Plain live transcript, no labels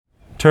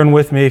Turn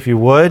with me, if you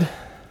would,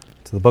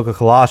 to the book of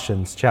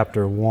Colossians,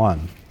 chapter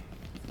 1.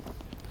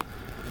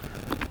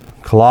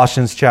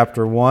 Colossians,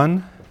 chapter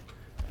 1.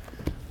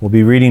 We'll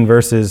be reading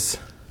verses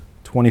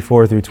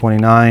 24 through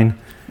 29,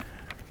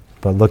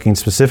 but looking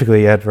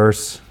specifically at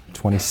verse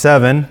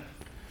 27,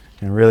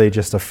 and really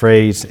just a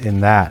phrase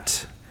in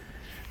that.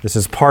 This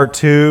is part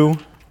 2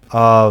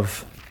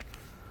 of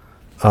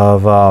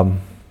a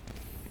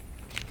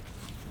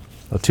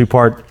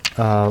two-part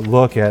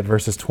look at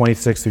verses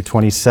 26 through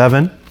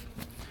 27.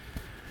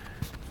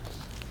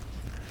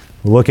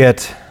 We'll look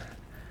at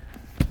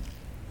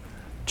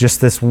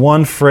just this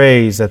one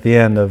phrase at the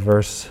end of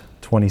verse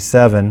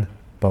 27,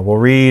 but we'll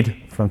read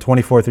from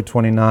 24 through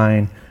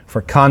 29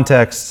 for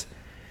context,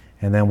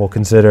 and then we'll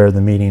consider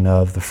the meaning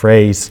of the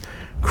phrase,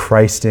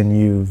 Christ in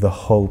you, the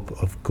hope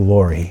of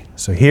glory.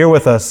 So hear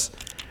with us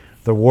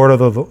the word of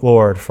the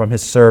Lord from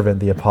his servant,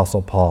 the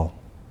Apostle Paul.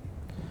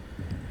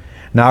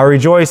 Now I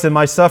rejoice in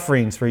my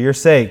sufferings for your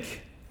sake,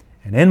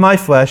 and in my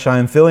flesh I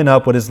am filling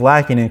up what is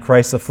lacking in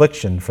Christ's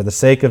affliction for the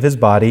sake of his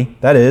body,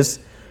 that is,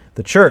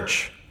 the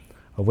church,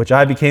 of which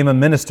I became a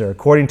minister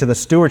according to the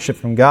stewardship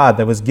from God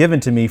that was given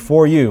to me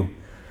for you,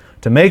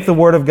 to make the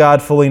word of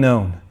God fully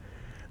known,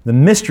 the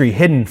mystery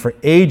hidden for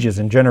ages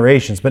and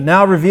generations, but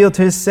now revealed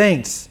to his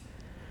saints.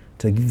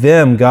 To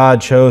them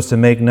God chose to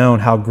make known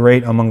how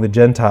great among the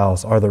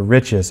Gentiles are the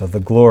riches of the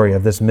glory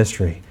of this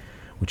mystery,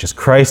 which is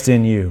Christ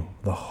in you,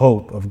 the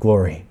hope of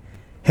glory.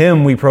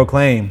 Him we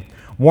proclaim,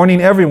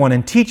 warning everyone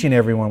and teaching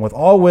everyone with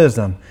all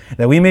wisdom,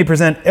 that we may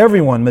present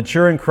everyone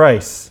mature in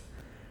Christ.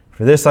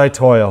 For this I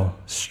toil,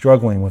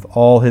 struggling with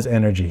all his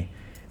energy,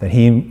 that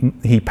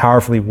he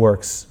powerfully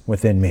works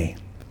within me.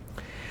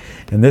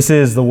 And this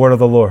is the word of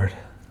the Lord.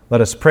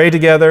 Let us pray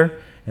together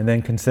and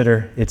then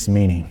consider its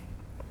meaning.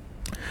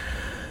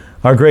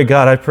 Our great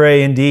God, I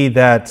pray indeed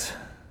that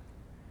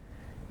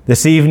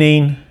this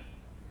evening,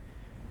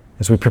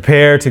 as we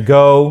prepare to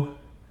go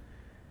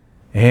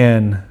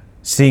and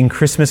sing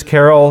Christmas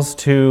carols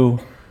to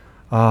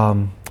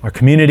our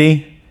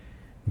community,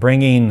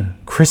 bringing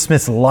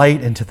Christmas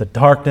light into the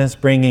darkness,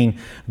 bringing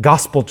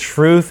gospel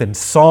truth and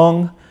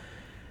song,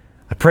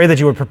 I pray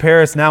that you would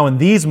prepare us now in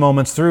these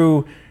moments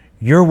through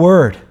your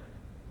word.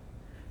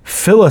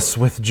 Fill us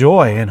with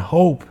joy and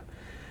hope.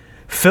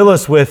 Fill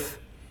us with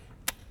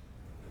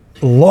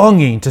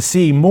longing to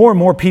see more and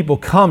more people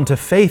come to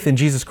faith in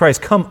Jesus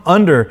Christ, come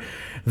under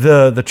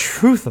the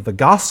truth of the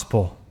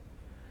gospel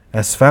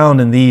as found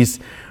in these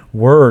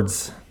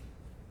words.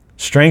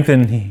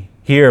 Strengthen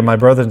here, my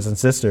brothers and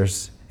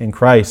sisters in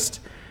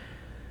Christ.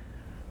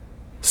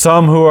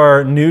 Some who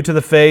are new to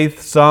the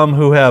faith, some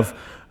who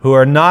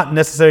are not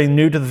necessarily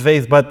new to the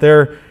faith, but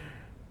their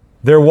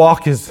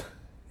walk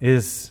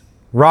is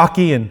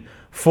rocky and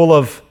full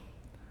of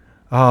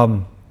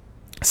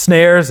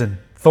snares and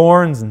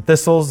thorns and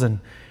thistles,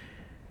 and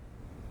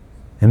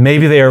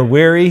maybe they are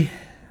weary,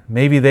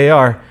 maybe they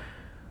are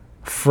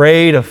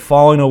afraid of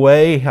falling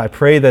away. I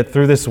pray that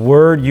through this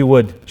word you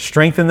would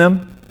strengthen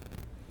them,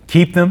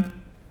 keep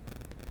them.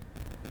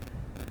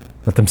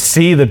 Let them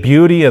see the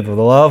beauty of the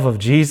love of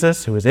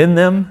Jesus who is in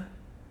them,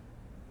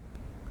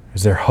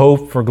 as their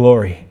hope for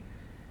glory.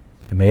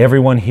 And may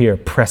everyone here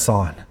press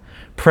on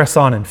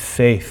in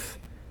faith,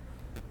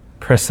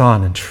 press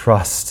on in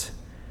trust.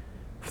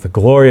 For the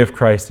glory of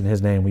Christ in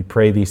his name, we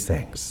pray these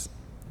things.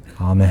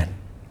 Amen.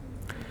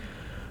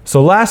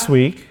 So last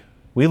week,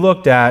 we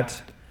looked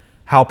at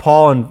how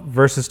Paul in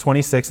verses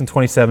 26 and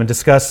 27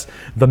 discussed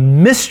the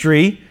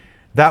mystery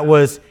that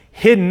was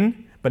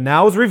hidden, but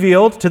now is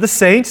revealed to the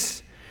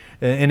saints.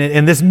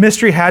 And this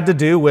mystery had to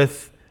do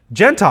with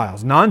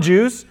Gentiles,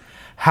 non-Jews,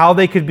 how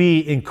they could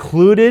be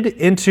included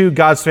into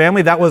God's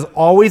family. That was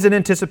always an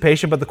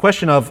anticipation, but the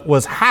question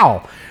was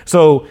how.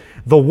 So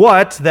the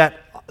what, that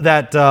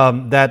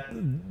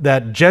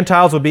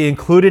Gentiles would be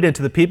included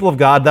into the people of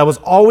God, that was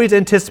always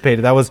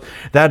anticipated.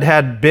 That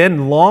had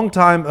been long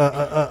time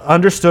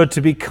understood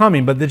to be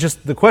coming. But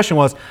the question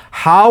was,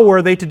 how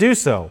were they to do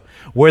so?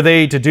 Were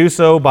they to do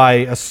so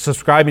by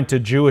subscribing to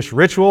Jewish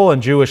ritual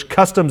and Jewish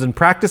customs and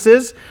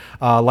practices,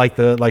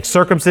 like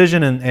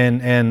circumcision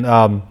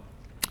and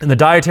the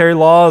dietary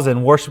laws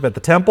and worship at the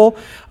temple?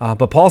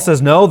 But Paul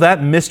says, no,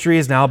 that mystery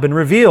has now been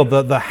revealed.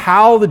 The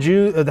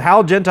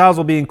how Gentiles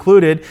will be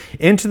included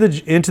into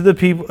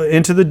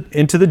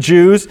the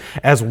Jews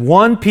as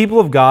one people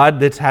of God,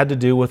 that's had to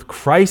do with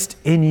Christ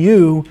in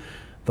you,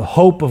 the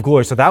hope of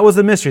glory. So that was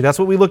the mystery. That's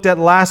what we looked at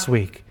last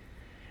week.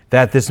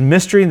 That this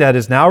mystery that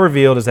is now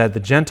revealed is that the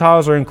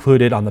Gentiles are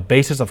included on the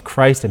basis of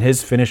Christ and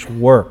his finished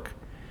work.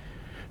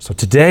 So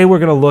today we're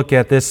going to look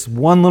at this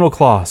one little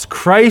clause,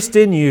 Christ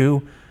in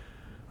you,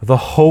 the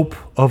hope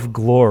of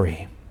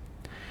glory.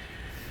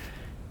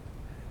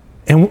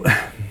 And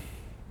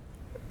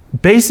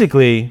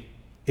basically,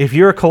 if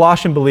you're a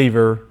Colossian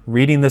believer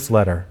reading this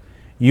letter,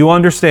 you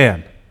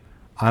understand,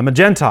 I'm a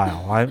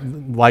Gentile.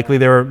 Likely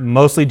they were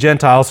mostly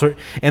Gentiles.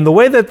 And the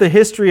way that the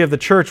history of the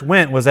church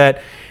went was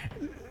that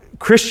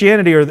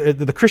Christianity, or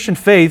the Christian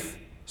faith,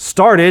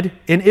 started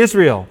in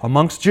Israel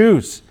amongst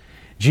Jews.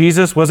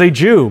 Jesus was a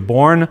Jew,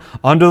 born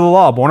under the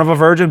law, born of a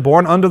virgin,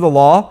 born under the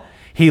law.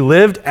 He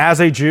lived as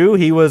a Jew.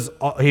 He was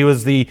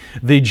the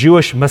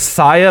Jewish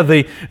Messiah,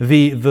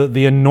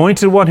 the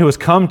anointed one who has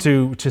come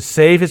to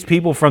save his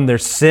people from their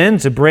sin,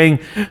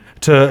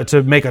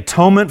 to make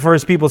atonement for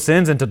his people's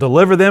sins and to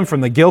deliver them from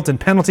the guilt and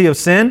penalty of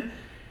sin.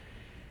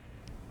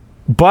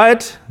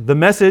 But the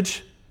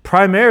message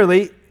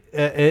primarily,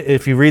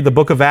 if you read the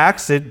book of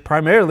Acts, it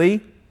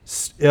primarily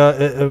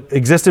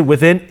existed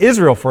within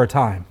Israel for a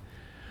time.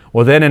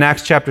 Well, then in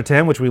Acts chapter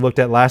 10, which we looked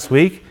at last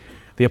week,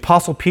 the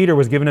Apostle Peter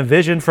was given a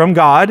vision from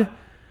God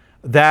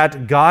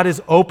that God is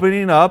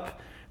opening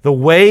up the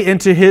way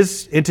into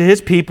his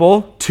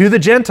people to the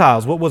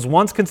Gentiles. What was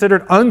once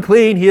considered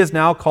unclean, he is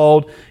now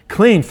called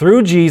clean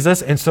through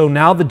Jesus. And so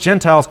now the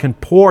Gentiles can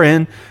pour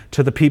in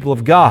to the people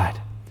of God.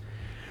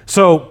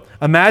 So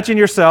imagine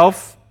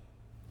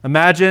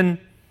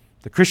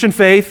the Christian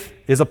faith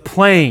is a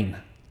plane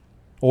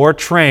or a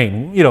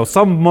train,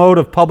 some mode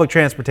of public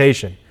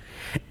transportation.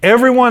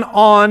 Everyone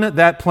on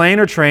that plane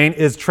or train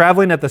is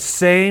traveling at the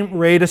same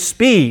rate of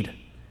speed.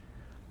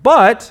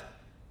 But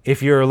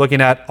if you're looking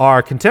at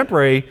our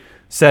contemporary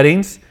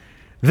settings,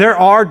 there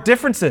are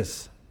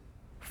differences.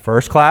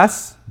 First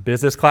class,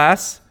 business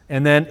class,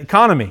 and then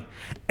economy.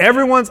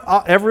 Everyone's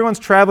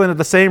traveling at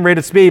the same rate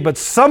of speed, but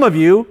some of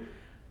you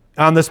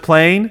on this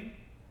plane,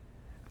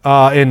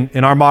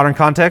 in our modern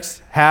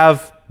context, are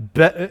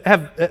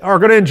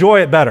going to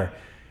enjoy it better.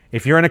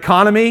 If you're in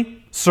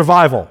economy,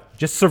 survival.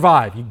 Just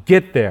survive. You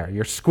get there.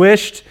 You're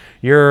squished.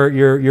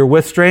 You're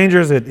with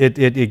strangers.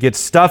 It gets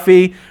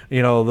stuffy.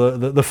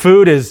 The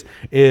food is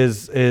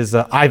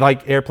I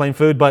like airplane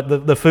food,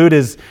 but the food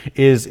is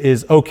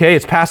okay.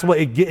 It's passable.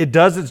 It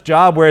does its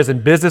job. Whereas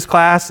in business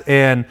class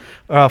and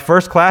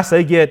first class,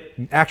 they get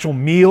actual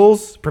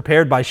meals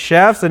prepared by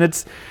chefs, and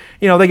it's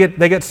they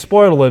get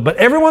spoiled a little. But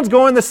everyone's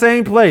going the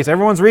same place.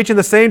 Everyone's reaching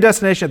the same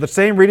destination at the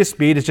same rate of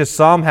speed. It's just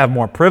some have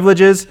more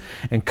privileges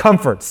and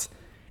comforts.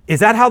 Is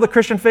that how the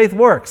Christian faith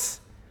works?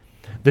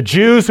 The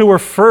Jews who were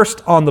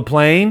first on the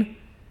plane,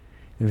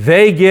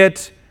 they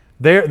get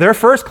their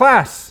first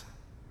class.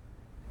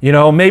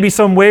 Maybe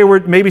some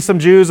wayward, maybe some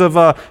Jews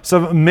of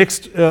some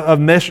mixed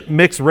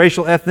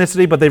racial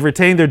ethnicity, but they've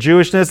retained their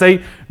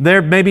Jewishness.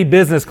 They're maybe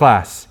business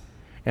class,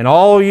 and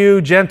all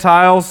you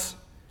Gentiles,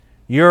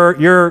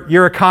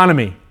 you're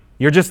economy.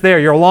 You're just there.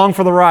 You're along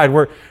for the ride.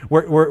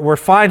 We're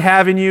fine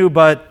having you,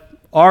 but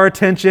our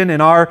attention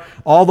and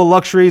all the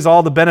luxuries,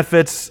 all the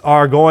benefits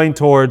are going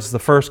towards the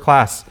first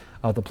class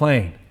of the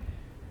plane.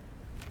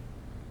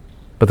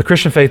 But the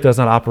Christian faith does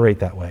not operate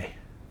that way.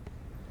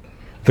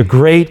 The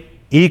great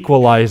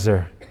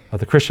equalizer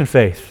of the Christian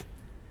faith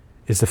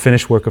is the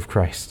finished work of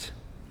Christ.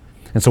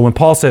 And so when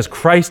Paul says,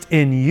 Christ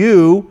in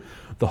you,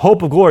 the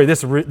hope of glory,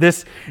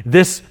 this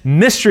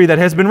mystery that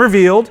has been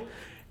revealed,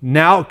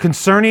 now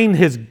concerning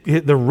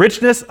the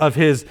richness of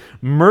his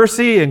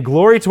mercy and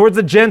glory towards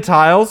the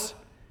Gentiles,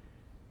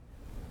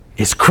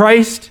 is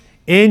Christ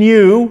in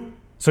you.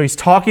 So he's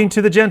talking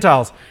to the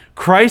Gentiles.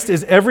 Christ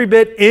is every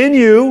bit in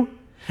you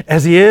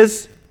as he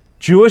is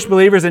Jewish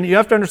believers. And you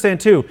have to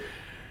understand too,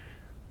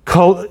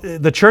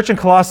 the church in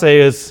Colossae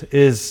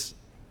is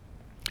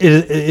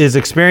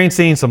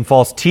experiencing some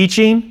false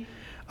teaching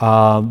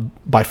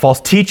by false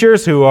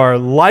teachers who are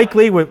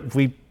likely, if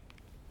we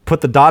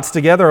put the dots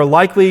together, are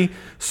likely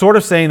sort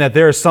of saying that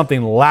there is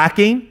something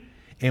lacking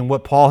in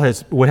what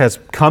has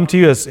come to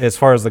you as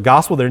far as the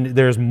gospel.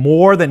 There's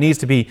more that needs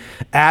to be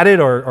added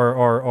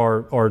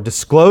or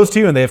disclosed to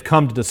you, and they have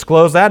come to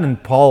disclose that,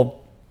 and Paul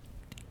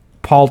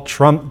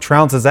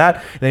trounces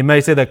that. They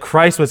may say that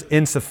Christ was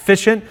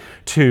insufficient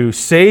to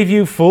save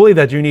you fully,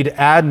 that you need to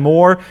add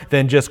more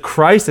than just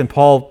Christ, and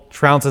Paul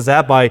trounces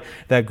that by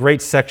that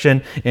great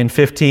section in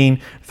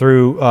 15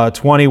 through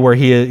 20 where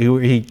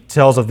he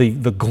tells of the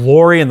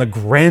glory and the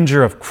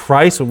grandeur of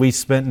Christ, what we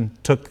spent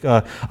and took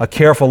a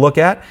careful look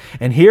at.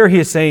 And here he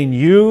is saying,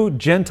 you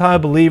Gentile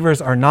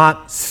believers are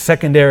not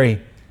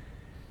secondary.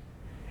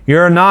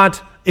 You're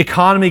not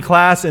economy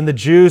class, and the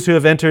Jews who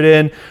have entered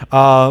in,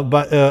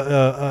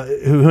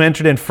 who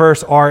entered in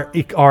first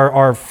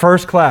are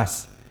first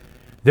class.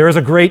 There is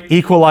a great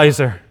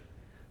equalizer.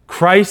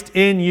 Christ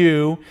in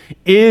you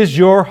is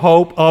your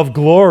hope of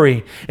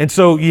glory. And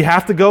so you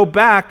have to go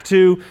back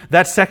to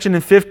that section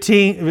in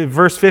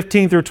verse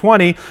 15 through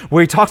 20,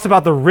 where he talks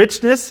about the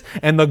richness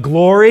and the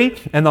glory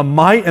and the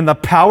might and the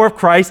power of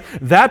Christ.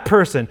 That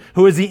person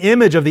who is the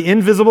image of the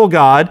invisible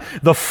God,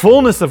 the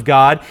fullness of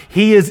God,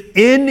 he is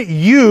in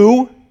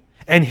you,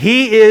 and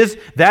he is,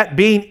 that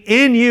being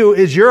in you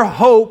is your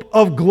hope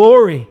of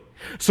glory.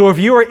 So if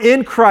you are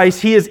in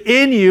Christ, he is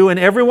in you, and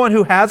everyone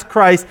who has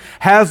Christ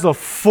has the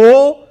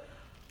full,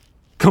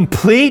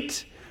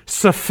 complete,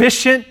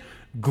 sufficient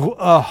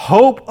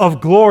hope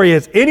of glory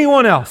as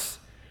anyone else.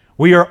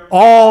 We are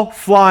all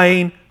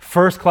flying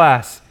first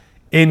class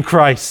in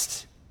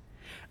Christ.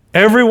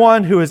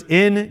 Everyone who is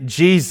in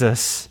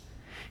Jesus,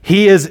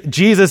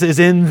 Jesus is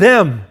in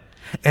them,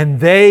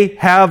 and they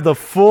have the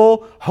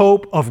full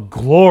hope of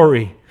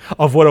glory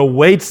of what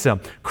awaits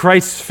them.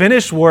 Christ's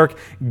finished work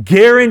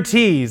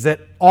guarantees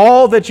that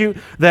all that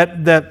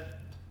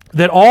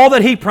all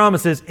that he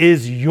promises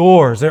is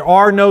yours. There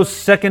are no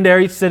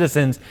secondary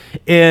citizens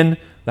in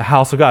the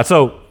house of God.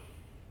 So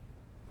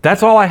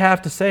that's all I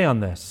have to say on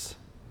this.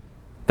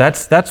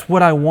 That's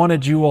what I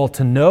wanted you all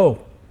to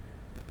know.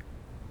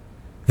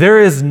 There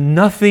is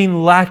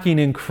nothing lacking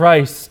in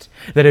Christ,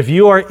 that if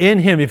you are in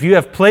Him, if you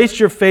have placed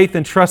your faith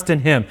and trust in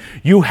Him,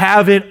 you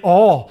have it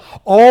all.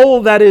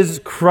 All that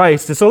is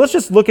Christ. And so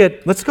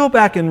let's go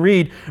back and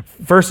read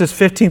verses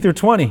 15 through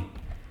 20.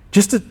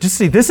 Just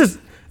see, this is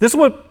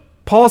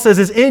what Paul says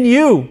is in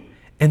you.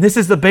 And this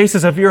is the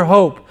basis of your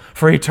hope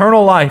for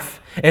eternal life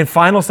and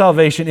final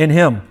salvation in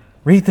Him.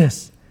 Read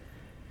this.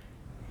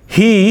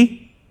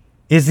 He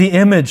is the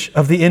image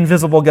of the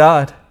invisible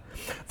God,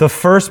 the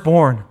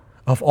firstborn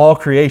of all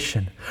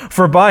creation.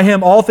 For by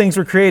Him all things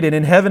were created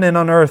in heaven and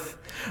on earth,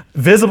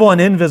 visible and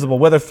invisible,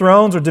 whether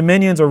thrones or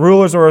dominions or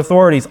rulers or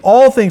authorities.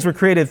 All things were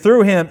created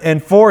through Him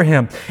and for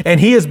Him. And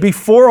He is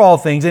before all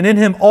things, and in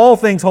Him all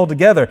things hold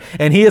together.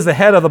 And He is the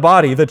head of the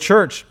body, the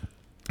church.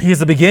 He is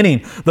the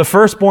beginning, the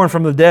firstborn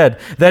from the dead,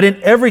 that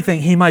in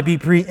everything He might be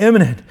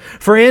preeminent.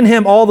 For in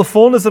Him all the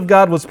fullness of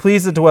God was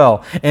pleased to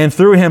dwell, and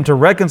through Him to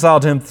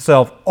reconcile to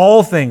Himself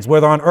all things,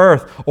 whether on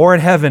earth or in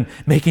heaven,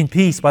 making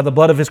peace by the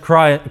blood of His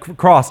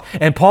cross.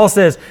 And Paul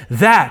says,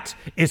 that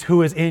is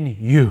who is in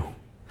you.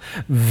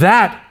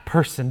 That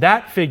person,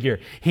 that figure,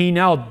 He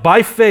now,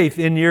 by faith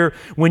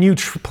when you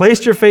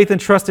placed your faith and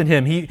trust in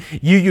Him, you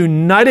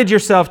united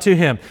yourself to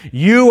Him.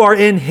 You are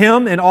in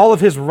Him, and all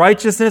of His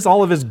righteousness,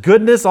 all of His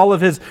goodness, all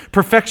of His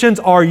perfections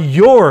are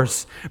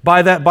yours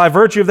by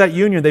virtue of that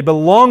union. They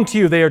belong to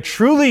you. They are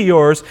truly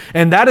yours,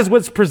 and that is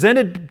what's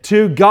presented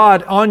to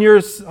God on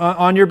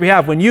your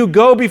behalf. When you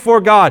go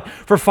before God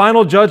for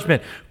final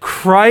judgment,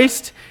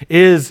 Christ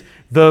is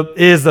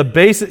the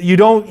basis. You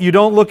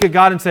don't look at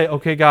God and say,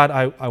 okay, God,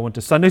 I went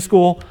to Sunday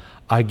school.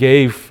 I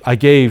gave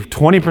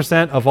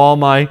 20% of all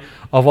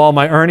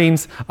my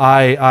earnings.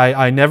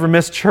 I never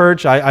missed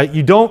church.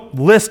 You don't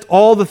list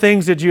all the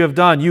things that you have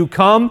done. You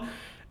come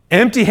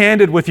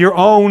empty-handed with your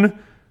own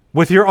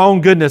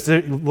goodness.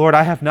 Lord,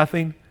 I have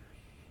nothing.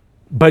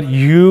 But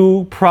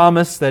you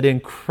promise that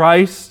in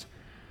Christ,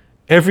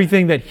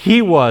 everything that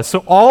He was,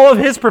 so all of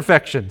His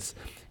perfections,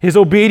 His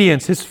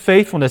obedience, His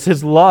faithfulness,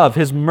 His love,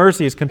 His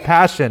mercy, His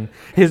compassion,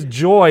 His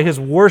joy, His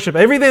worship,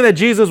 everything that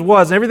Jesus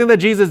was, and everything that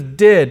Jesus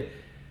did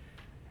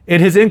in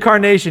His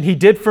incarnation, He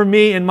did for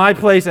me in my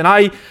place. And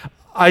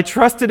I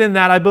trusted in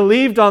that. I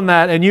believed on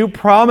that. And you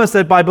promised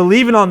that by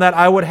believing on that,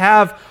 I would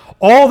have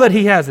all that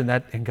He has.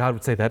 And God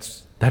would say,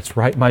 that's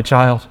right, my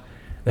child.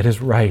 That is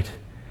right.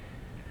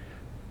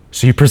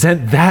 So you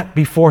present that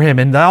before Him,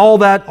 and all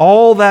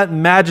that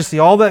majesty,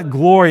 all that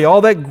glory,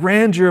 all that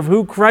grandeur of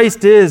who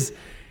Christ is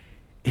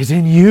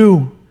in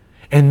you.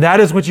 And that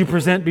is what you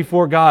present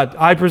before God.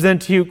 I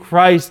present to you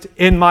Christ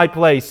in my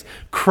place.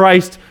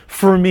 Christ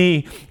for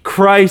me.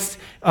 Christ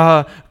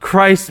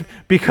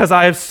because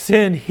I have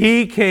sinned.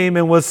 He came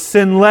and was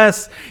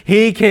sinless.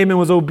 He came and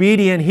was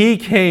obedient. He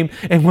came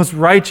and was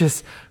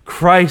righteous.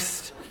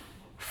 Christ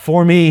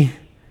for me.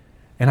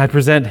 And I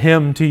present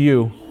Him to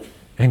you.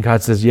 And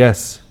God says,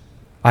 yes,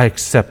 I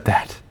accept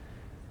that.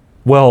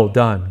 Well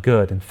done,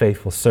 good and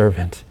faithful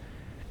servant.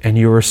 And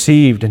you're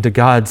received into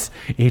God's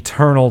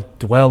eternal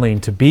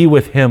dwelling to be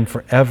with Him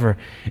forever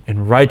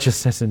in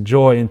righteousness and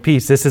joy and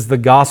peace. This is the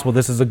gospel.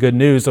 This is the good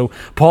news. So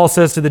Paul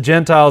says to the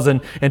Gentiles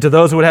and to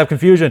those who would have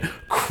confusion,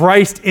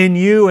 Christ in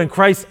you and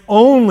Christ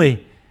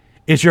only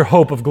is your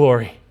hope of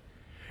glory.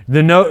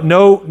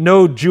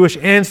 No Jewish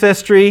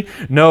ancestry,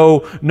 no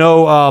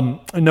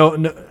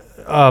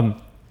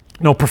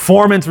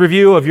performance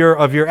review of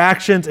your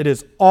actions. It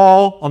is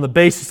all on the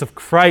basis of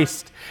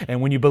Christ. And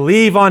when you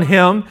believe on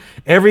Him,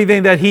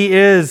 everything that He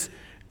is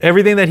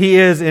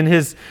in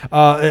His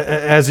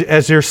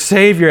as your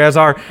Savior, as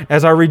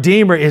our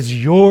Redeemer,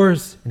 is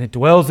yours, and it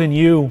dwells in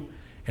you,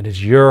 and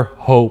is your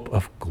hope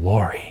of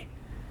glory.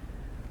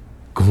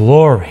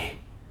 Glory,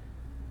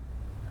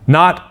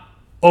 not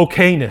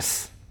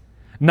okayness,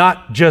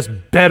 not just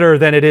better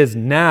than it is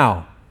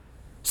now.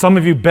 Some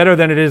of you, better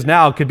than it is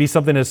now could be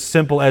something as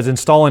simple as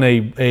installing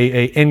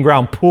a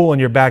in-ground pool in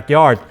your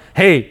backyard.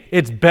 Hey,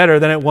 it's better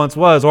than it once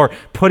was. Or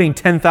putting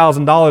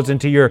 $10,000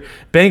 into your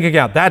bank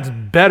account. That's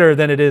better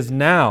than it is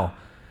now.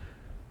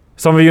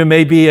 Some of you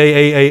may be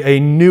a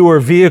newer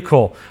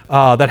vehicle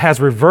that has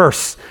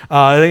reverse.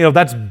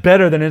 That's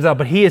better than it is now.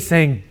 But he is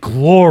saying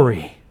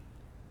glory.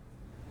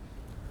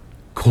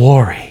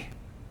 Glory.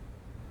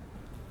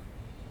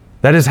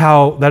 That is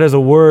a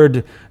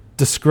word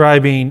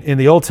describing in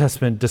the Old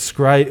Testament,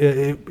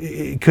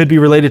 it could be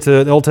related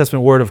to the Old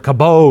Testament word of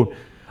kavod,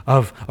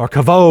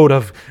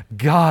 of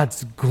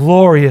God's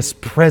glorious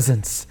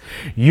presence.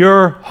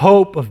 Your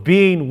hope of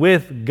being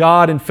with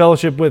God in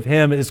fellowship with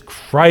Him is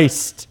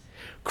Christ.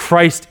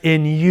 Christ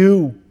in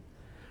you,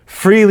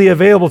 freely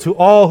available to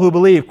all who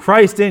believe.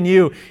 Christ in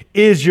you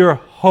is your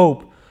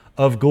hope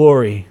of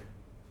glory.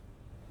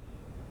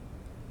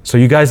 So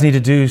you guys need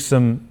to do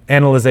some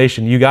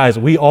analyzation.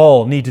 We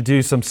all need to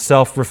do some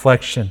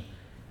self-reflection.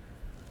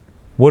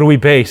 What do we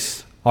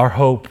base our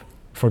hope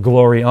for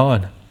glory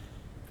on.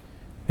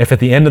 If at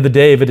the end of the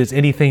day, if it is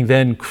anything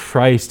then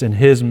Christ and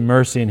His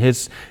mercy and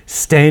His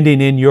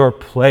standing in your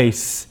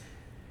place,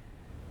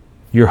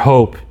 your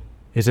hope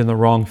is in the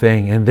wrong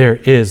thing and there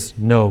is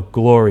no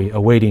glory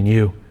awaiting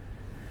you.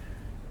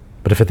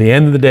 But if at the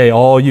end of the day,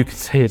 all you can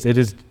say is,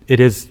 it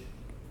is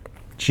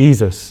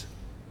Jesus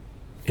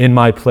in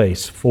my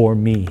place for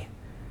me.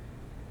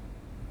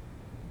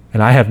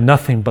 And I have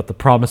nothing but the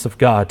promise of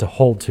God to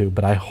hold to,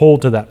 but I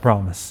hold to that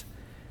promise.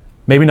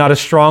 Maybe not as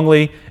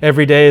strongly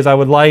every day as I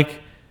would like,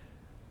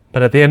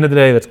 but at the end of the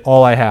day, that's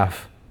all I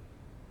have.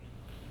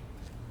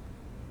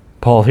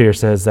 Paul here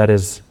says that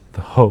is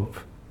the hope.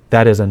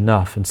 That is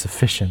enough and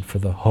sufficient for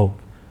the hope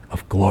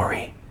of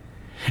glory.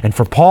 And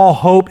for Paul,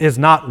 hope is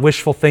not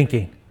wishful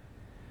thinking.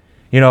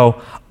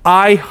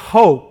 I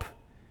hope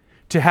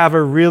to have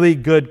a really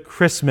good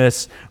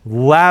Christmas,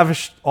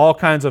 lavish all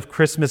kinds of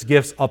Christmas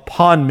gifts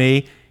upon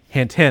me,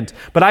 hint, hint.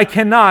 But I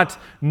cannot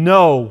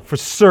know for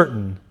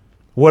certain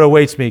what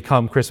awaits me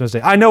come Christmas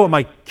Day. I know what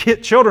my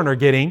children are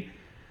getting,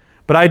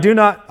 but I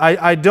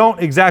don't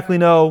exactly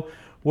know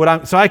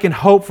so I can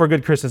hope for a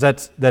good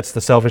Christmas. That's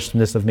the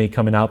selfishness of me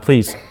coming out.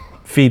 Please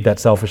feed that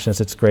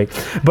selfishness. It's great.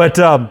 But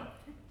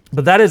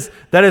that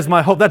is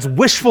my hope. That's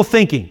wishful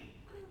thinking.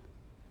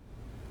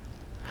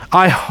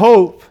 I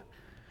hope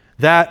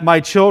that my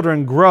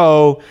children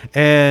grow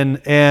and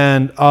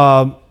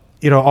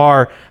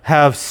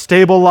have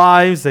stable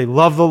lives. They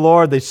love the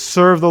Lord. They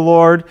serve the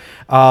Lord.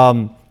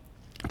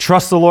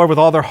 Trust the Lord with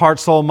all their heart,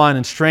 soul, mind,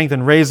 and strength,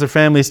 and raise their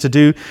families to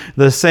do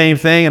the same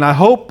thing. And I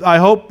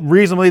hope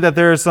reasonably that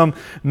there is some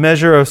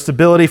measure of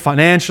stability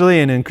financially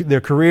and in their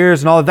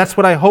careers and all that. That's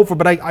what I hope for,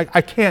 but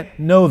I can't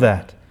know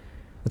that.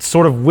 It's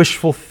sort of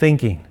wishful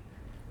thinking.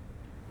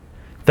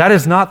 That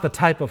is not the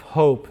type of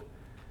hope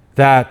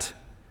that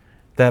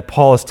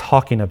Paul is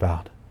talking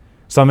about.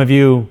 Some of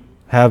you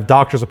have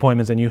doctor's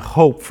appointments and you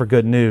hope for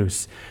good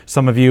news.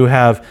 Some of you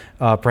have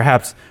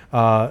perhaps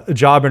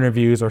job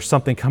interviews or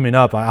something coming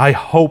up. I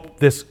hope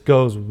this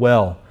goes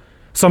well.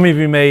 Some of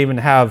you may even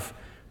have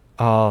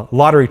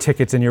lottery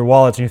tickets in your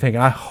wallets and you're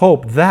thinking, I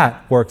hope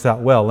that works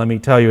out well. Let me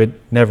tell you, it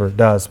never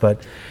does.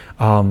 But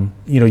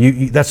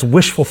that's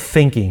wishful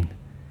thinking.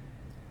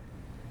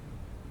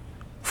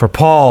 For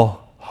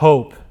Paul,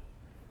 hope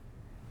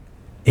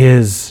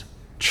is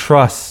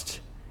trust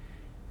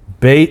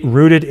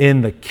rooted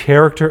in the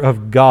character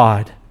of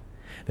God,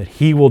 that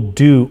He will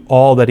do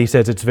all that He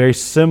says. It's very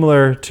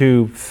similar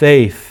to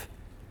faith.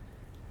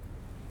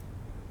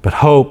 But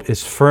hope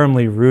is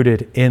firmly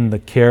rooted in the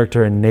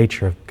character and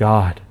nature of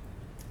God,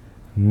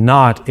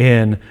 not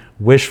in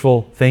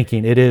wishful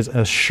thinking. There is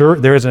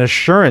an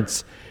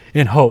assurance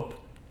in hope.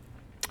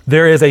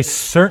 There is a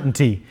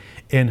certainty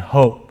in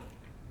hope.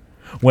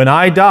 When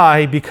I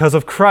die because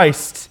of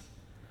Christ,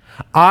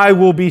 I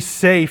will be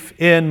safe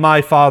in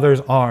my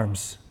Father's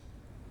arms.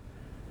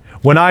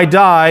 When I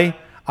die,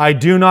 I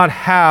do not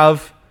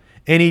have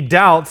any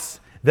doubts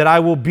that I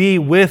will be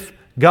with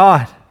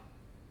God.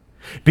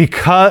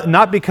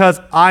 Not because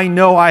I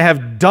know I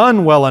have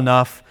done well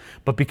enough,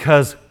 but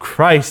because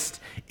Christ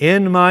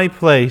in my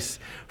place,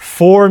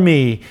 for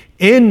me,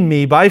 in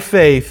me by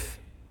faith,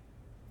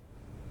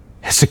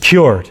 has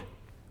secured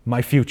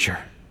my future.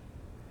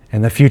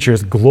 And the future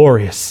is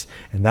glorious,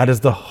 and that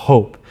is the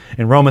hope.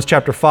 In Romans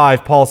chapter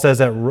 5, Paul says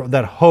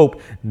that hope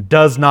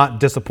does not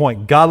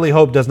disappoint. Godly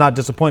hope does not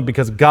disappoint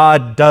because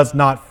God does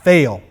not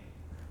fail.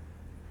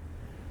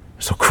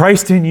 So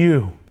Christ in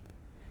you,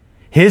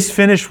 His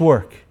finished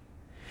work,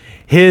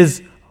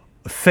 His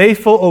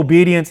faithful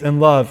obedience and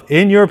love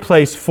in your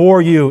place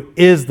for you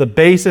is the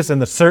basis and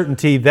the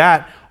certainty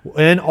that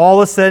when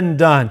all is said and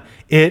done,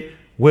 it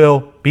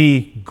will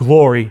be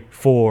glory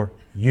for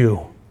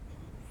you.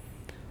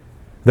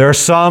 There are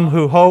some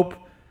who hope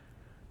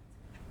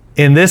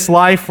in this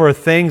life for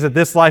things that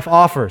this life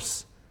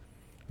offers.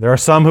 There are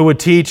some who would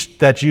teach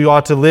that you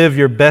ought to live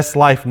your best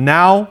life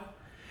now,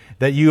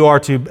 that you are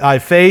to, by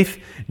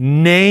faith,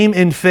 name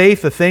in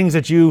faith the things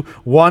that you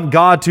want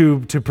God to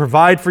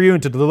provide for you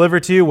and to deliver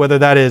to you, whether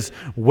that is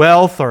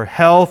wealth or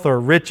health or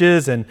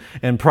riches and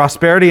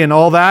prosperity and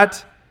all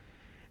that.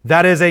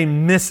 That is a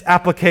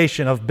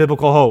misapplication of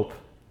biblical hope.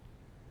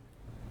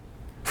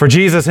 For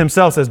Jesus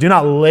Himself says, do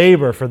not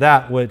labor for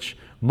that which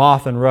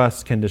moth and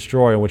rust can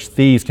destroy, or which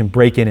thieves can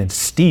break in and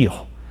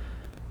steal.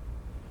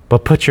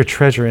 But put your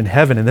treasure in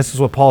heaven. And this is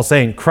what Paul's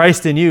saying.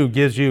 Christ in you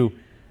gives you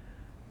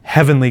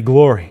heavenly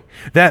glory.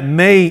 That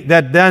may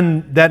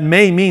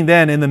mean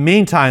then in the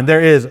meantime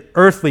there is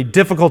earthly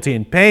difficulty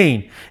and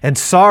pain and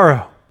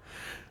sorrow.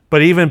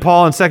 But even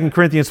Paul in 2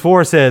 Corinthians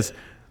 4 says,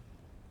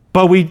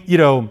 but we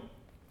do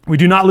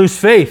not lose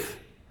faith.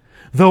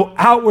 Though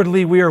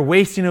outwardly we are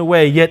wasting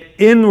away, yet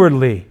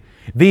inwardly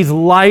these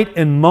light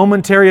and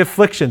momentary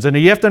afflictions. And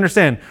you have to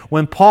understand,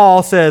 when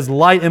Paul says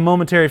light and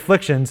momentary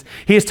afflictions,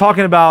 he is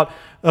talking about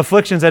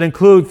afflictions that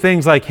include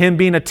things like him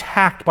being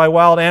attacked by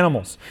wild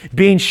animals,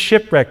 being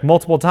shipwrecked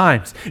multiple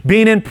times,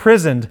 being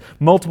imprisoned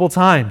multiple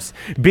times,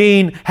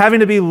 having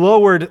to be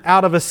lowered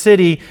out of a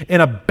city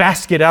in a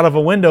basket out of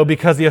a window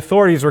because the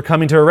authorities were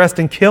coming to arrest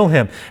and kill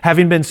him,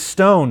 having been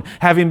stoned,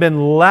 having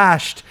been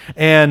lashed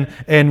and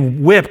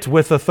whipped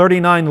with the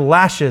 39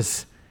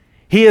 lashes.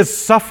 He has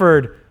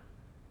suffered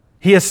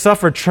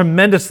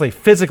tremendously,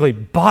 physically,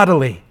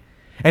 bodily.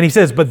 And he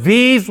says, but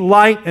these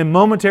light and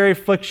momentary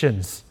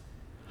afflictions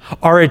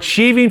are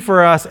achieving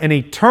for us an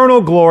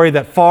eternal glory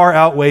that far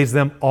outweighs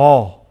them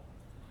all.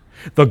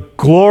 The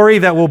glory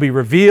that will be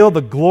revealed,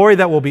 the glory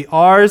that will be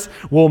ours,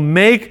 will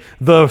make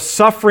the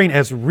suffering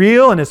as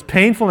real and as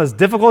painful and as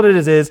difficult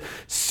as it is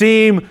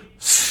seem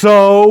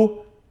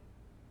so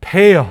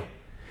pale.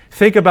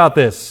 Think about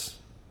this.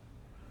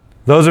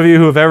 Those of you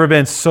who have ever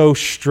been so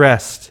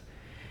stressed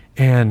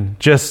and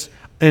just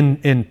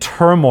in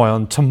turmoil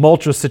and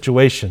tumultuous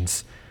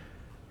situations,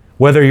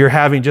 whether you're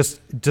having just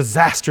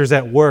disasters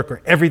at work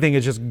or everything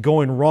is just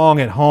going wrong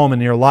at home in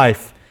your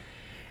life,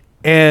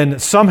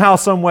 and somehow,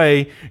 some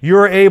way,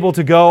 you're able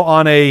to go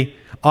on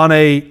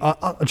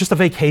just a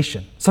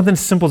vacation, something as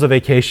simple as a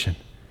vacation,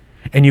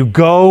 and you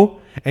go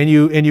and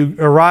you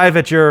arrive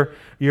at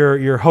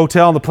your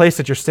hotel and the place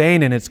that you're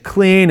staying, and it's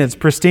clean, it's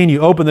pristine. You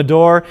open the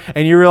door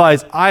and you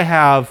realize, I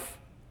have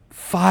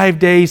 5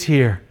 days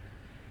here,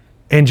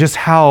 and just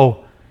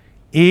how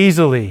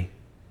easily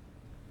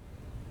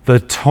the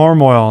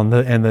turmoil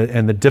and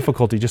the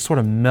difficulty just sort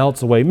of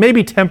melts away.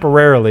 Maybe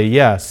temporarily,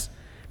 yes,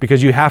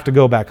 because you have to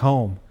go back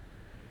home.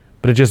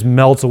 But it just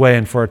melts away,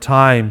 and for a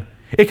time,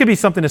 it could be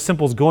something as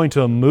simple as going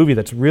to a movie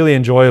that's really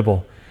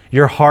enjoyable.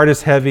 Your heart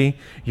is heavy,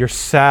 you're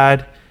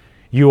sad,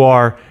 you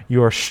are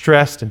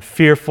stressed and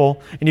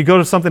fearful, and you go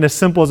to something as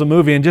simple as a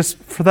movie, and just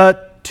for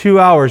that 2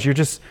 hours, you're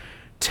just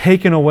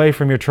taken away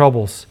from your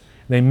troubles.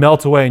 They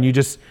melt away,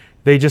 and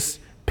they just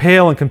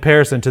pale in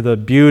comparison to the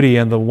beauty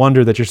and the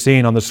wonder that you're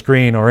seeing on the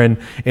screen or in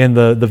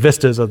the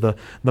vistas of the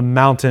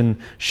mountain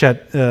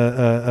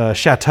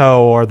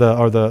chateau or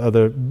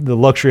the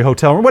luxury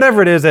hotel or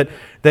whatever it is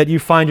that you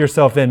find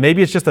yourself in.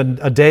 Maybe it's just a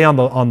day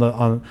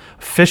on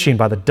fishing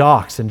by the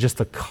docks and just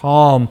the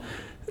calm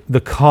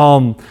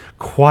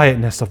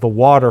quietness of the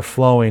water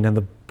flowing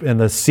and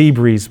the sea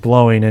breeze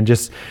blowing, and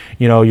just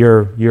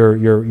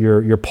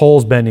your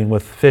poles bending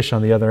with fish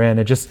on the other end,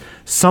 and just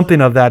something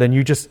of that, and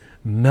you just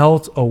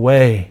melt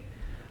away.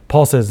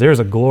 Paul says there's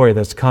a glory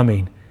that's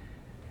coming,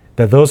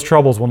 that those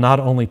troubles will not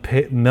only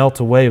melt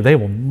away, they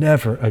will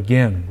never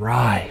again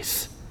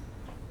rise.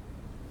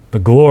 The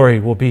glory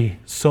will be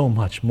so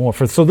much more.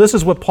 So this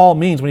is what Paul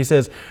means when he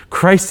says,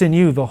 Christ in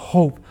you, the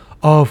hope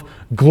of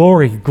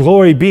glory.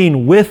 Glory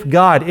being with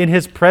God in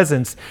His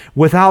presence,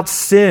 without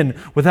sin,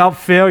 without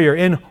failure,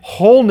 in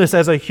wholeness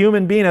as a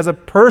human being, as a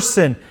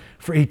person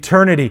for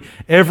eternity.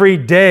 Every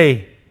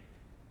day,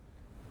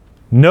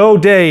 no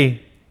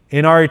day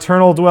in our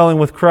eternal dwelling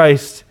with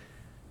Christ,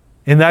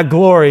 in that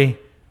glory,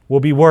 will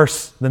be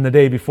worse than the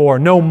day before.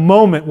 No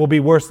moment will be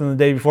worse than the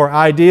day before.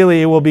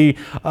 Ideally, it will be,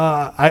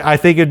 I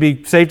think it'd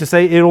be safe to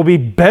say, it will be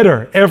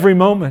better every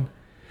moment.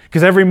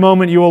 Because every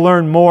moment you will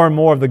learn more and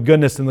more of the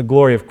goodness and the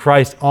glory of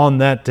Christ on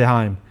that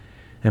time.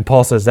 And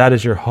Paul says that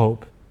is your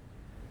hope.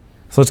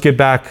 So let's get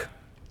back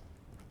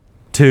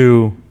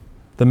to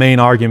the main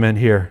argument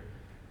here.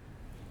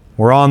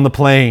 We're on the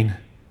plane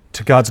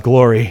to God's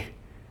glory.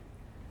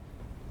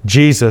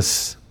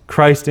 Jesus,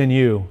 Christ in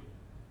you,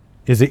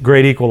 is a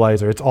great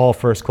equalizer. It's all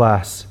first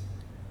class.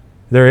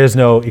 There is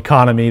no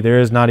economy. There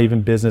is not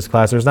even business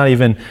class. There's not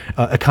even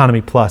economy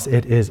plus.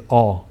 It is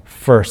all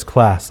first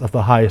class of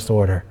the highest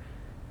order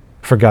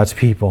for God's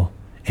people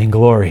in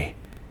glory.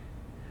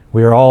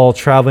 We are all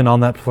traveling on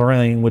that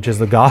plane, which is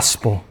the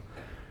gospel.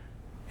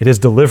 It is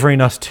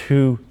delivering us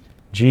to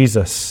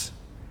Jesus.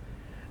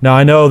 Now,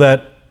 I know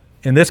that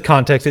in this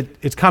context,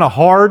 it's kind of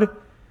hard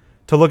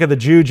to look at the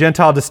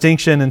Jew-Gentile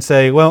distinction and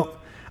say, well,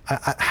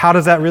 how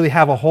does that really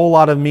have a whole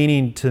lot of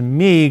meaning to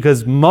me?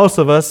 Because most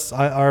of us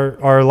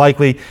are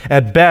likely,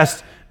 at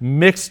best,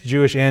 mixed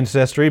Jewish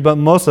ancestry, but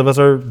most of us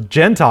are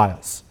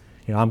Gentiles.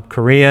 I'm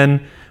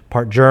Korean,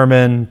 part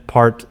German,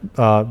 part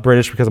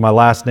British because of my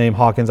last name,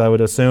 Hawkins, I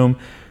would assume.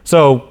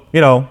 So,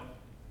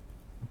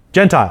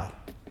 Gentile,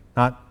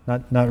 not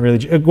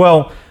really.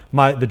 Well,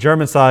 the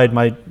German side,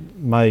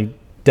 my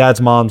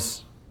dad's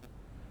mom's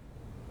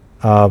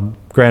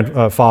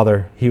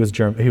grandfather, he was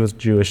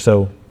Jewish.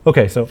 So,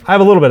 okay, so I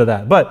have a little bit of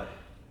that, but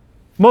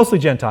mostly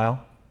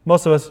Gentile.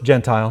 Most of us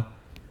Gentile.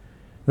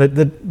 But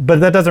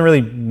that doesn't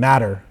really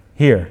matter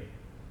here.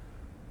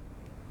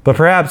 But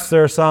perhaps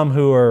there are some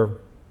who are,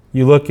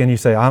 you look and you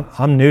say,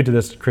 I'm new to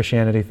this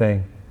Christianity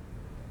thing.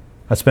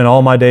 I spent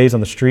all my days on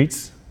the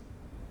streets.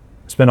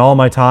 I spent all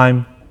my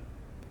time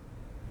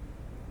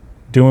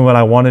doing what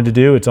I wanted to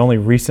do. It's only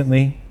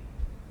recently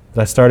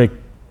that I started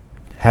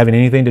having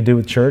anything to do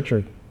with church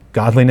or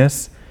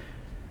godliness.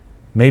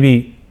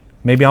 Maybe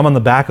I'm on the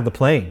back of the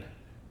plane.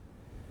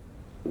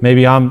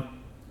 Maybe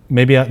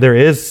there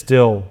is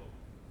still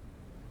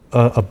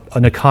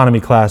an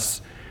economy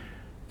class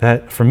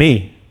that, for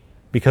me,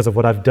 because of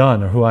what I've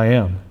done or who I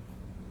am,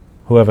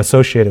 who I've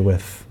associated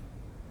with.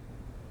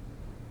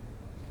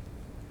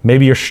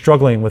 Maybe you're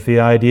struggling with the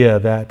idea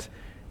that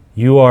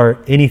you are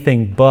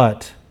anything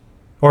but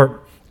a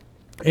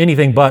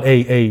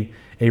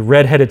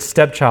redheaded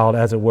stepchild,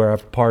 as it were.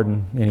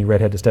 Pardon any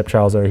redheaded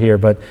stepchilds that are here,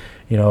 but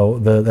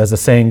as the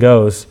saying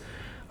goes,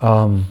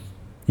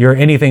 you're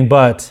anything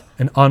but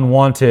an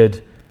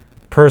unwanted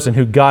person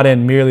who got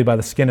in merely by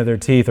the skin of their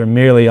teeth or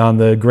merely on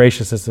the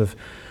graciousness of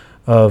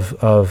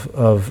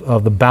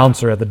the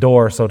bouncer at the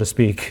door, so to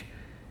speak.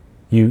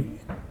 You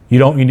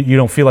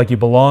don't feel like you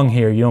belong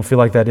here. You don't feel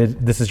like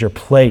this is your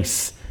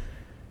place.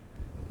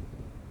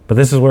 But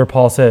this is where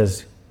Paul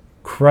says,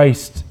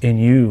 Christ in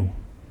you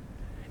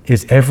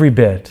is every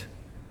bit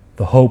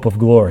the hope of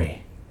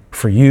glory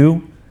for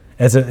you,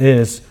 as it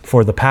is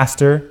for the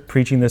pastor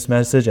preaching this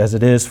message, as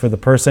it is for the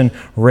person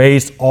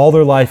raised all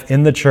their life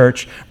in the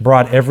church,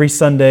 brought every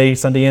Sunday in,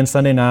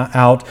 Sunday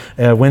out,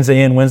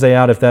 Wednesday in, Wednesday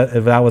out, if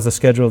that was the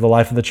schedule of the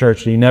life of the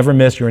church. You never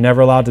missed, you were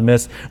never allowed to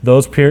miss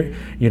those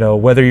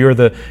whether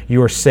you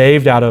were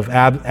saved out of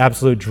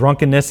absolute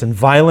drunkenness and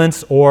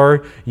violence,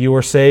 or you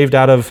were saved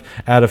out of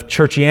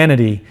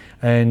churchianity,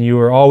 and you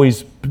were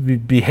always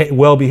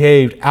well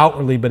behaved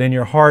outwardly, but in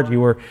your heart you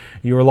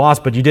were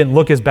lost, but you didn't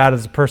look as bad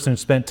as the person who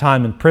spent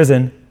time in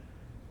prison,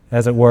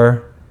 as it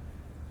were.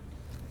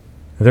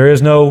 There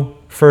is no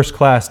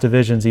first-class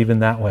divisions even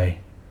that way.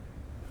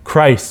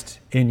 Christ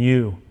in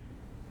you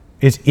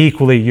is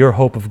equally your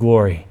hope of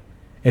glory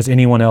as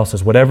anyone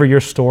else's, whatever your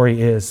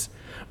story is.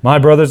 My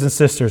brothers and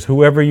sisters,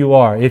 whoever you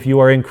are, if you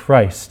are in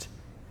Christ,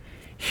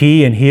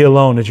 He and He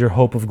alone is your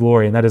hope of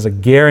glory, and that is a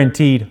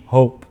guaranteed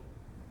hope.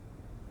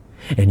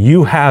 And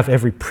you have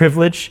every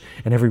privilege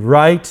and every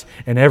right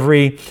and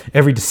every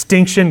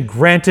distinction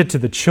granted to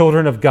the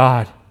children of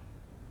God.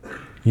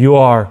 You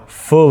are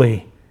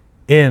fully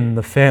in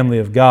the family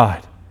of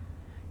God,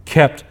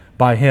 kept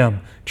by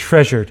Him,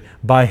 treasured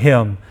by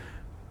Him,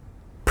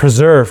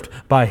 preserved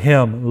by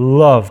Him,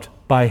 loved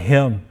by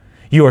Him.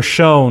 You are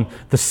shown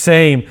the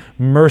same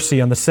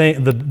mercy on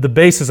the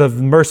basis of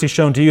mercy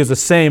shown to you is the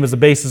same as the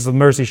basis of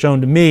mercy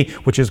shown to me,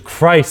 which is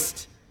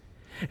Christ.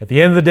 At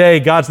the end of the day,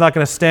 God's not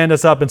going to stand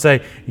us up and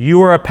say,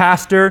 you are a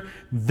pastor,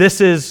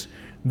 this is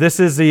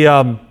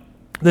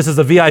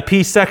the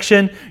VIP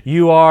section.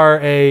 You are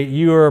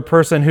a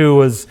person who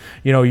was,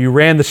 you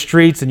ran the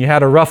streets and you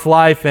had a rough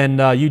life and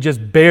you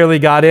just barely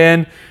got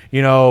in.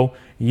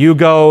 You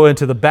go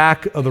into the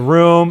back of the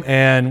room,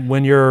 and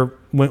when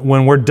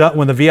we're done,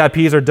 when the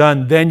VIPs are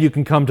done, then you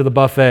can come to the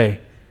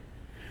buffet.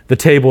 The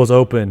table is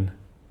open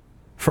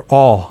for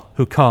all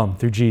who come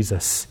through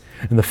Jesus.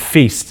 And the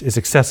feast is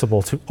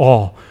accessible to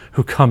all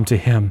who come to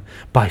Him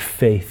by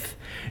faith.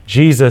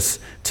 Jesus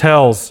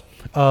tells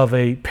of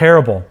a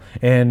parable,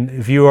 and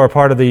if you are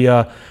part of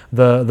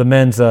the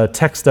men's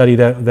text study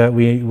that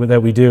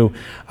we do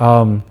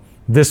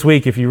this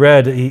week, if you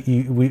read,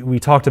 we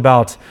talked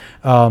about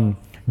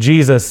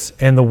Jesus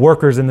and the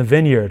workers in the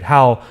vineyard,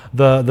 how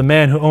the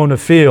man who owned a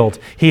field,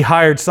 he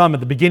hired some at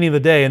the beginning of the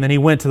day, and then he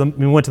went to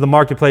the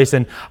marketplace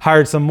and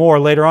hired some more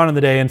later on in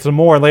the day, and some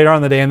more later on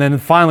in the day, and then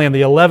finally in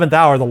the 11th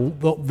hour,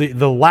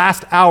 the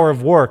last hour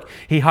of work,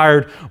 he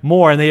hired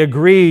more, and they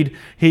agreed.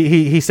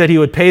 He said he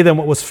would pay them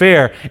what was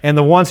fair, and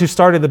the ones who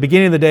started at the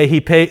beginning of the day,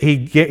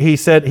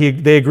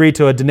 they agreed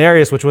to a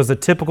denarius, which was the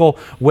typical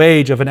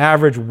wage of an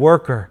average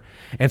worker.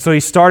 And so he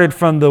started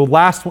from the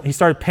last one, he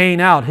started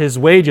paying out his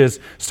wages,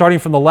 starting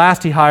from the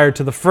last he hired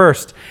to the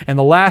first. And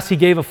the last he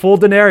gave a full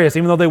denarius,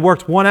 even though they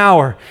worked 1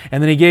 hour.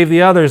 And then he gave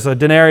the others a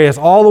denarius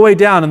all the way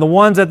down. And the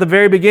ones at the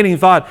very beginning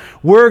thought,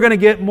 we're going to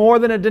get more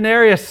than a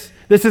denarius.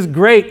 This is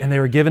great. And they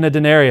were given a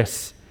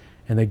denarius.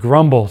 And they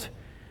grumbled.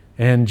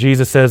 And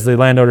Jesus says, the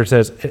landowner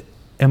says,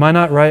 am I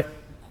not right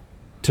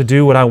to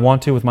do what I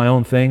want to with my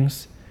own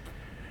things?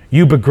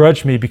 You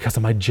begrudge me because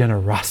of my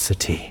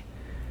generosity.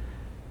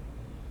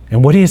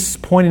 And what he's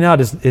pointing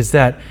out is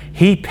that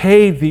he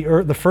paid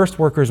the first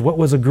workers what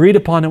was agreed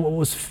upon and what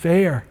was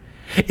fair.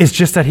 It's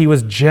just that he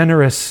was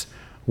generous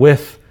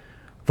with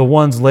the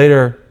ones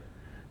later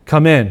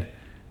come in.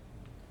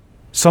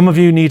 Some of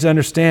you need to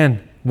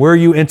understand where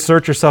you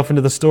insert yourself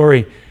into the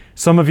story.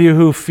 Some of you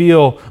who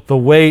feel the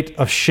weight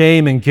of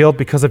shame and guilt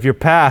because of your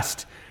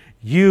past,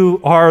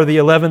 you are the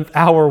 11th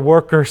hour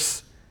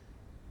workers.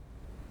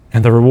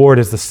 And the reward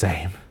is the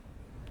same.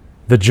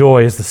 The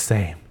joy is the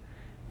same.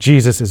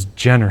 Jesus is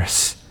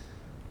generous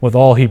with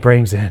all He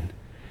brings in.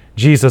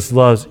 Jesus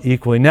loves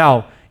equally.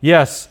 Now,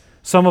 yes,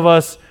 some of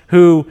us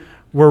who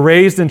were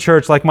raised in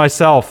church like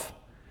myself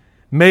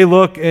may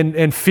look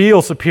and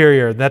feel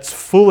superior. That's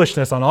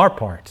foolishness on our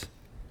part.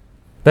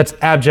 That's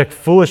abject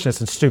foolishness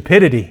and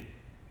stupidity.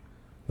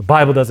 The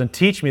Bible doesn't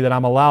teach me that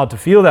I'm allowed to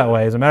feel that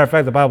way. As a matter of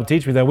fact, the Bible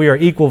teaches me that we are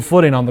equal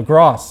footing on the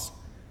cross,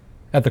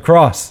 at the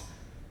cross.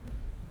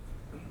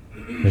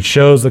 It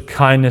shows the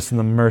kindness and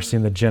the mercy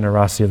and the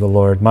generosity of the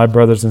Lord. My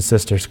brothers and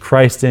sisters,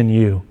 Christ in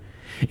you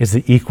is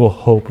the equal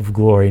hope of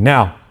glory.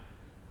 Now,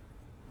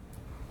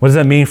 what does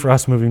that mean for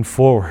us moving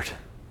forward?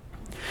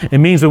 It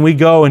means when we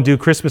go and do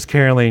Christmas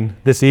caroling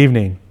this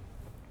evening,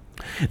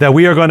 that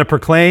we are going to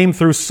proclaim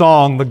through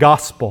song the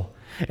gospel.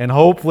 And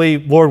hopefully,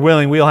 Lord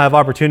willing, we'll have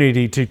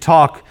opportunity to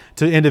talk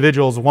to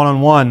individuals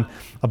one-on-one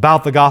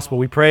about the gospel.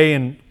 We pray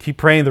and keep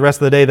praying the rest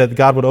of the day that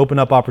God would open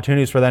up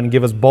opportunities for that and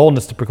give us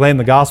boldness to proclaim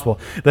the gospel.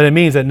 That it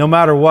means that no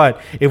matter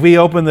what, if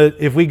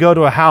we go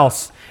to a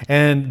house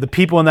and the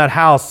people in that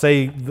house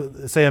say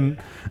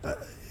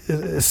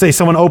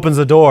someone opens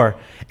the door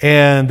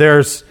and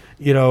there's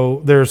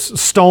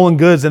stolen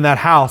goods in that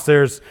house.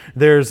 There's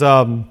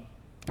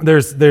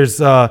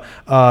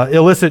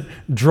illicit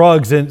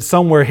drugs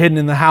somewhere hidden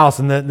in the house,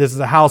 and that this is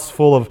a house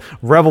full of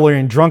revelry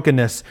and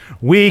drunkenness.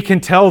 We can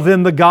tell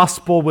them the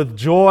gospel with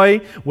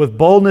joy, with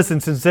boldness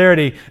and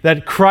sincerity,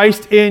 that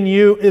Christ in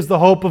you is the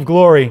hope of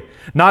glory.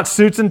 Not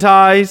suits and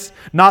ties,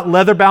 not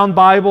leather-bound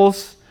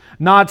Bibles,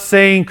 not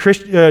saying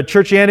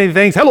churchianity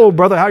things. Hello,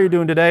 brother, how are you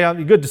doing today?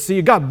 Good to see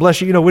you. God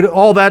bless you.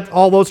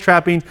 All those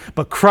trappings,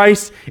 but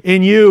Christ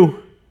in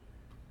you.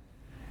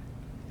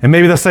 And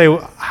maybe they'll say,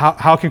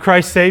 how can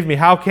Christ save me?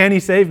 How can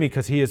He save me?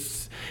 Because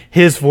His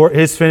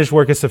finished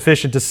work is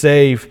sufficient to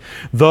save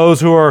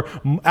those who are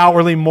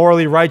outwardly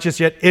morally righteous,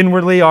 yet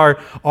inwardly are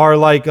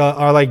like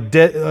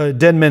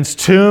dead men's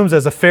tombs,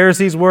 as the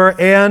Pharisees were,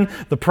 and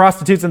the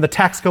prostitutes and the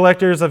tax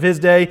collectors of His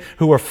day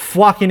who were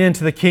flocking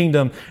into the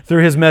kingdom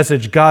through His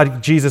message.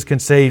 Jesus can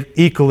save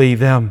equally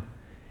them.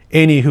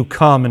 Any who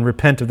come and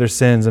repent of their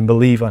sins and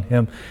believe on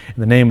Him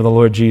in the name of the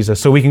Lord Jesus.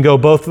 So we can go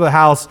both to the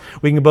house.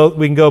 We can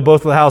go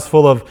both to the house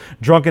full of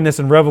drunkenness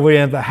and revelry,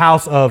 and the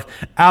house of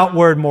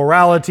outward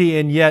morality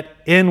and yet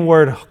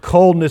inward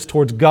coldness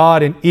towards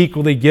God, and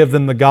equally give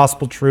them the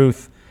gospel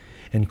truth.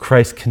 And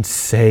Christ can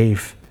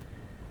save.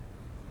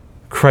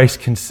 Christ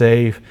can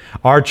save.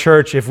 Our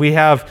church, if we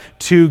have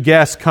two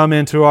guests come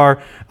into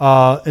our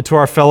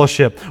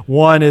fellowship,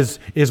 one is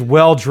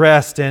well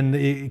dressed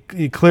and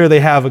clear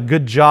they have a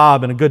good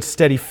job and a good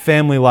steady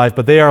family life,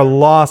 but they are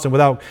lost and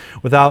without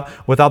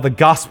the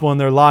gospel in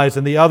their lives,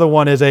 and the other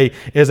one is a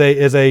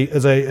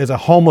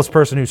homeless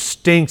person who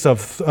stinks of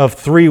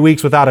 3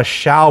 weeks without a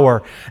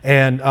shower,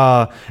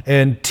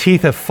 and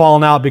teeth have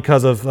fallen out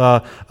because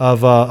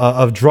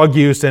of drug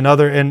use and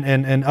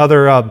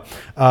other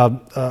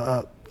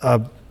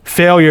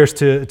failures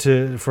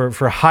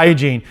for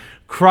hygiene.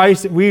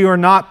 Christ, we are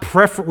not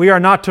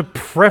to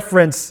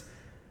preference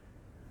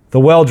the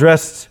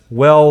well-dressed,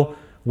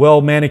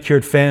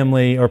 well-manicured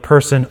family or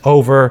person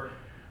over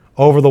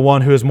the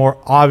one who is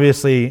more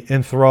obviously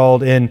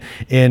enthralled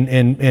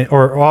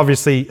or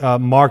obviously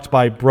marked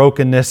by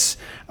brokenness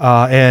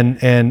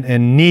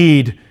and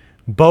need.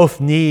 Both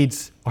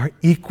needs are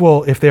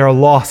equal if they are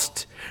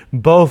lost.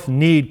 Both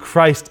need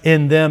Christ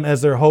in them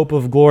as their hope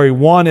of glory.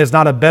 One is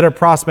not a better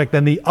prospect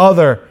than the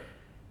other.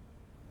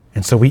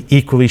 And so we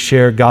equally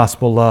share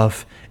gospel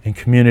love and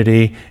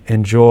community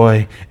and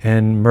joy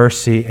and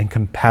mercy and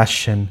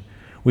compassion.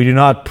 We do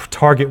not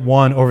target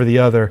one over the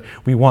other.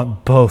 We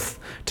want both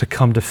to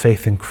come to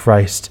faith in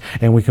Christ,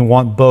 and we can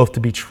want both to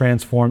be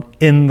transformed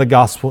in the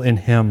gospel in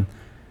Him.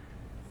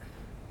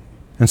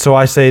 And so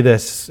I say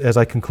this as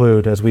I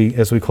conclude, as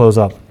we close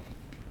up.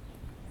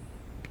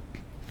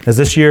 As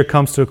this year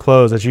comes to a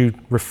close, as you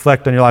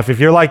reflect on your life,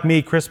 if you're like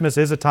me, Christmas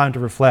is a time to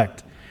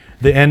reflect.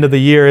 The end of the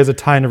year is a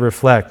time to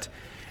reflect.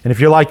 And if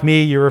you're like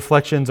me, your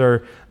reflections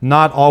are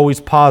not always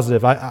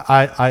positive.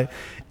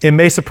 It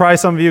may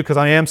surprise some of you because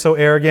I am so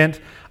arrogant.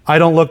 I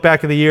don't look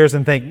back at the years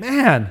and think,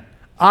 man,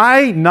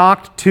 I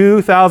knocked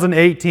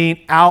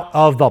 2018 out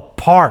of the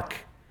park.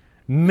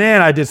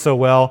 Man, I did so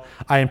well.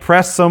 I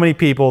impressed so many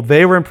people.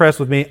 They were impressed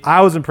with me.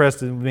 I was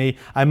impressed with me.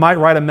 I might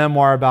write a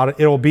memoir about it.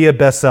 It will be a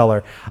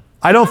bestseller.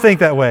 I don't think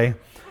that way.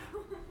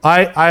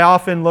 I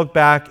often look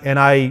back, and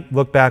I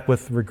look back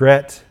with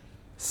regret,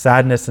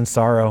 sadness, and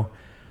sorrow.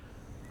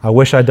 I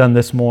wish I'd done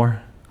this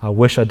more. I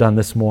wish I'd done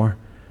this more.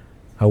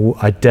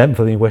 I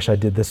definitely wish I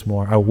did this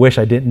more. I wish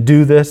I didn't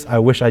do this. I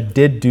wish I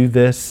did do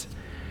this.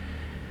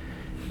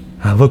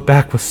 I look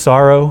back with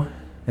sorrow,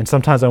 and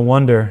sometimes I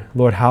wonder,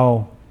 Lord,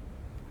 how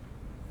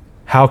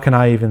can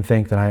I even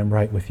think that I am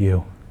right with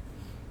you?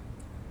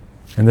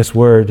 And this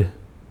word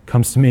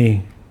comes to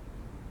me,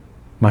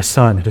 my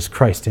son, it is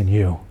Christ in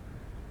you,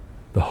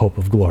 the hope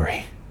of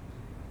glory.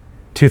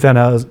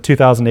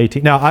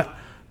 2018. Now,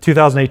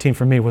 2018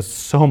 for me was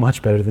so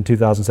much better than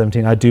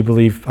 2017.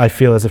 I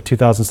feel as if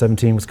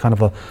 2017 was kind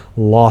of a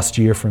lost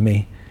year for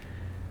me.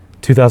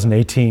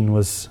 2018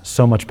 was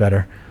so much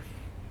better.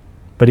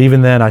 But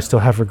even then, I still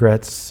have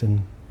regrets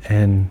and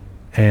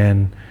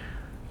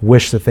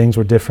wish that things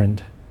were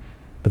different.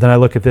 But then I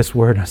look at this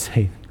word and I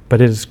say, but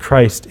it is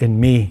Christ in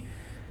me,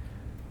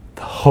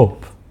 the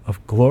hope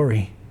of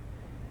glory.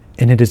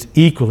 And it is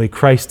equally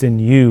Christ in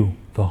you,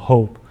 the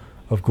hope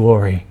of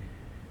glory,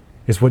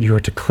 is what you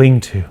are to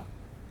cling to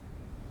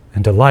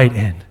and delight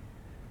in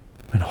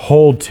and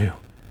hold to.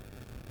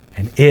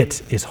 And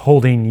it is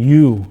holding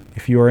you,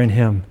 if you are in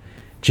Him.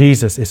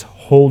 Jesus is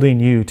holding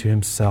you to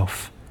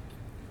Himself.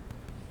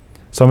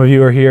 Some of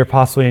you are here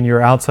possibly and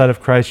you're outside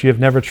of Christ. You have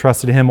never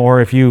trusted Him, or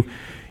if you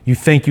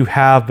think you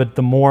have, but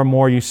the more and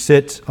more you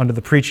sit under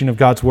the preaching of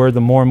God's Word,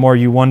 the more and more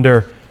you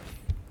wonder,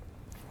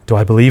 do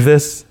I believe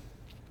this?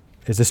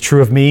 Is this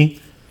true of me?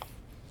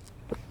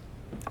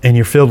 And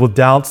you're filled with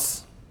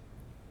doubts,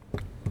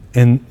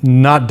 and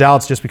not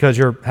doubts just because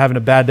you're having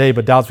a bad day,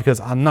 but doubts because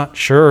I'm not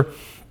sure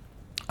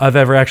I've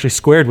ever actually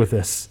squared with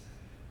this.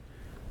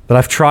 That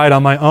I've tried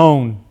on my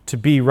own to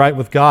be right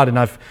with God, and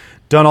I've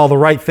done all the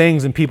right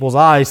things in people's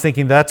eyes,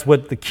 thinking that's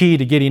what the key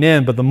to getting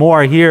in. But the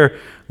more I hear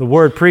the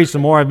word preached, the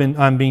more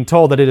I'm being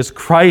told that it is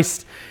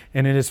Christ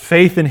and it is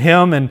faith in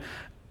Him. And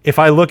if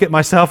I look at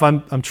myself,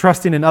 I'm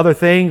trusting in other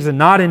things and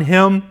not in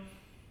Him.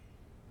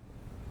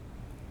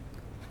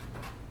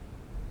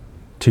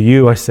 To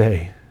you I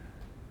say,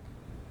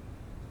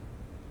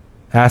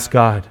 ask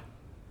God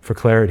for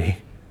clarity.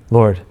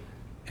 Lord,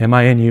 am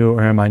I in you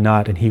or am I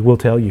not? And He will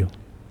tell you.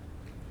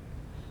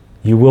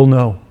 You will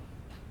know.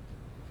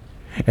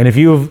 And if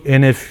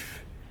in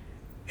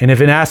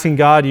asking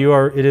God,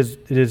 it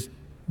is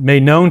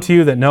made known to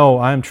you that no,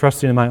 I'm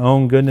trusting in my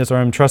own goodness, or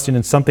I'm trusting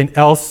in something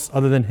else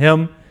other than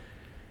Him,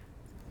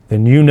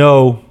 then you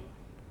know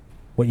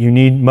what you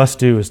must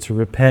do is to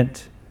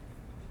repent,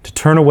 to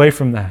turn away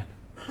from that.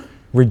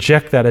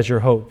 Reject that as your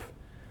hope.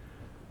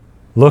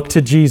 Look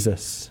to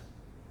Jesus.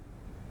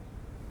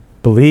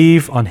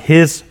 Believe on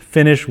His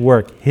finished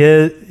work,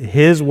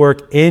 His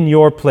work in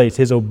your place,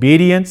 His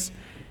obedience,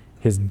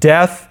 His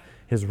death,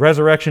 His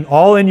resurrection,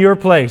 all in your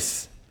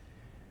place,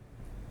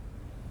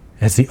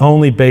 as the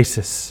only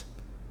basis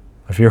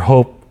of your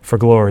hope for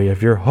glory,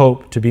 of your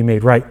hope to be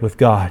made right with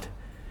God.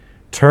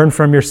 Turn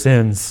from your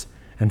sins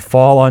and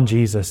fall on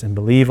Jesus and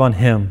believe on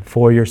Him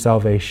for your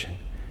salvation,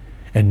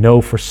 and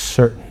know for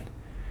certain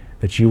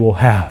that you will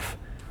have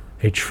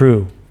a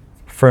true,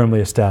 firmly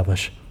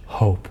established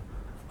hope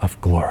of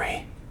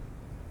glory.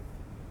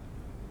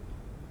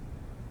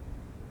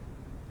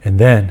 And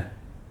then,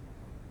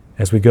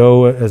 as we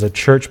go as a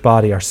church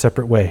body our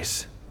separate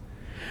ways,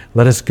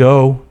 let us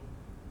go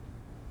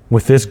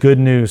with this good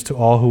news to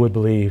all who would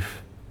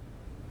believe.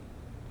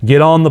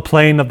 Get on the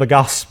plane of the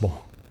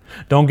gospel.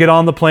 Don't get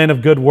on the plane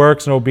of good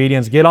works and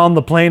obedience. Get on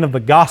the plane of the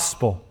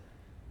gospel,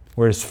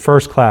 where it's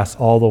first class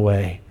all the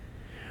way.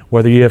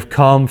 Whether you have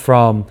come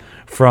from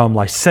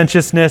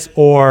licentiousness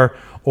or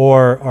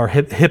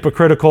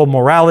hypocritical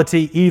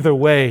morality, either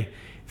way,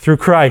 through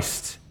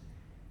Christ,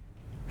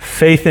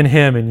 faith in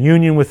Him and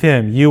union with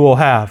Him, you will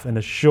have an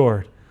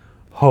assured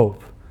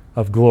hope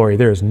of glory.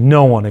 There is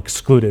no one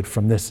excluded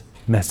from this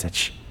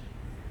message.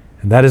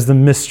 And that is the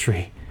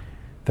mystery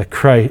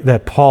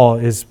that Paul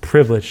is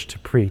privileged to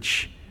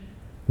preach.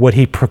 What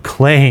he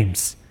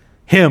proclaims,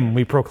 Him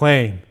we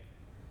proclaim,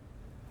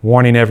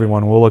 warning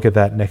everyone. We'll look at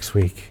that next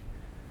week.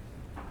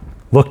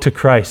 Look to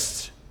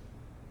Christ,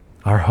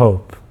 our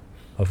hope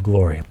of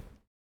glory.